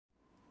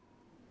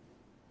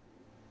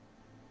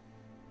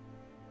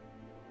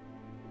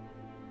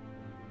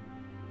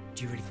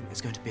Do you really think there's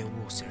going to be a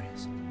war,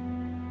 Sirius?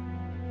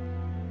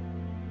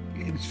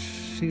 It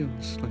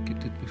feels like it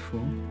did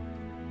before.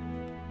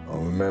 I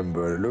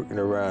remember looking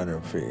around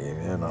and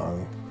thinking, you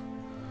know,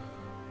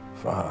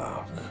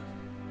 fuck,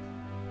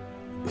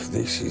 if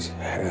this is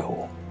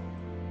hell.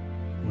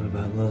 What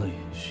about Lily?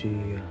 Is she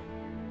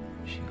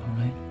all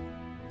right?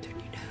 Don't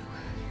you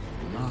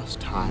know? The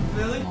last time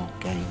Lily? Mort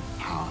gained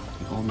power,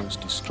 he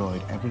almost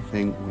destroyed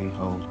everything we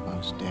hold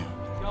most dear.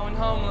 Going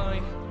home,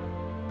 Lily.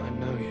 I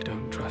know you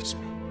don't trust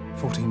me.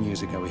 14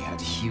 years ago, he had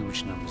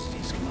huge numbers at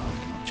his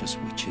command, not just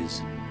witches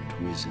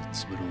and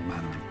wizards, but all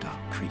manner of dark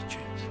creatures.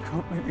 You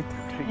can't make me do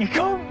that. You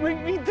can't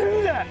make me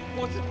do that!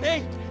 Wasn't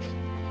me!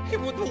 It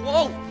was the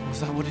wolf! What was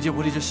that? What did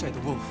you just say? The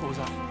wolf? What was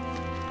that?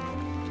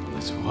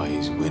 That's why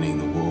he's winning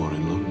the war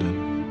in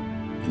London,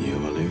 and you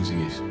are losing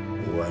it.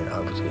 You ain't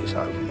over till it's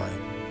over,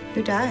 mate.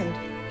 Who died?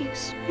 You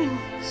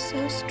smell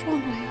so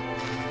strongly.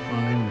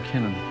 William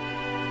McKinnon.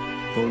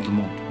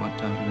 Voldemort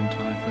wiped out an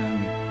entire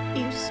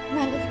family. You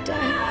smell of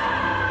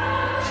death.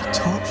 She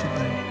tortured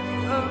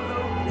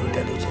them.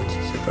 Intelligence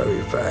is a very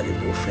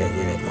valuable thing,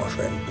 isn't it, my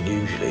friend?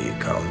 Usually it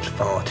comes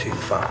far too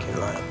fucking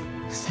late.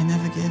 They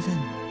never gave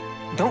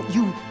in. Don't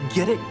you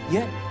get it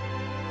yet?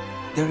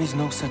 There is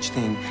no such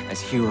thing as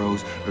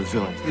heroes or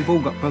villains. We've all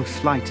got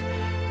both light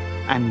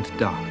and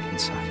dark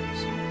inside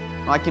us.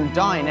 I can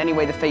die in any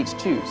way the fates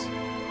choose.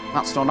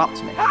 That's not up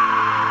to me.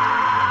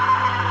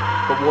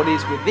 But what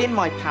is within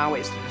my power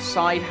is to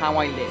decide how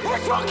I live. What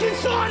fucking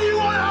side do you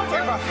want to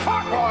give a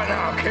fuck right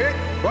now, kid?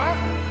 What?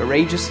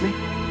 Courageously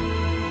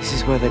This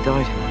is where they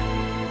died,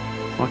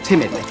 tonight. or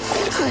timidly.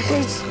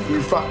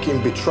 You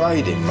fucking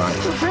betrayed him, mate.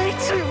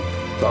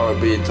 So it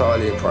would be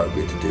entirely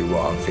appropriate to do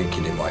what I'm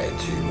thinking in my head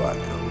to you right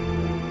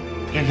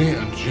now. Lily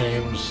and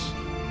James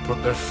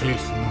put their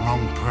faith in the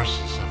wrong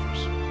person,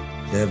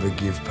 Severus. Never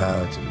give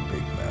power to the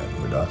big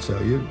man, would I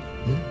tell you?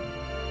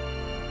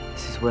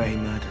 This is where he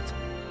murdered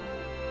them.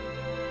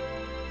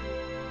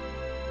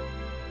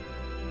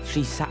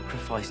 She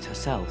sacrificed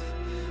herself.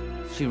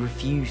 She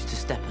refused to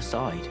step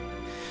aside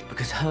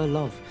because her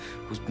love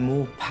was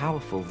more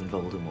powerful than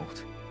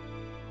Voldemort.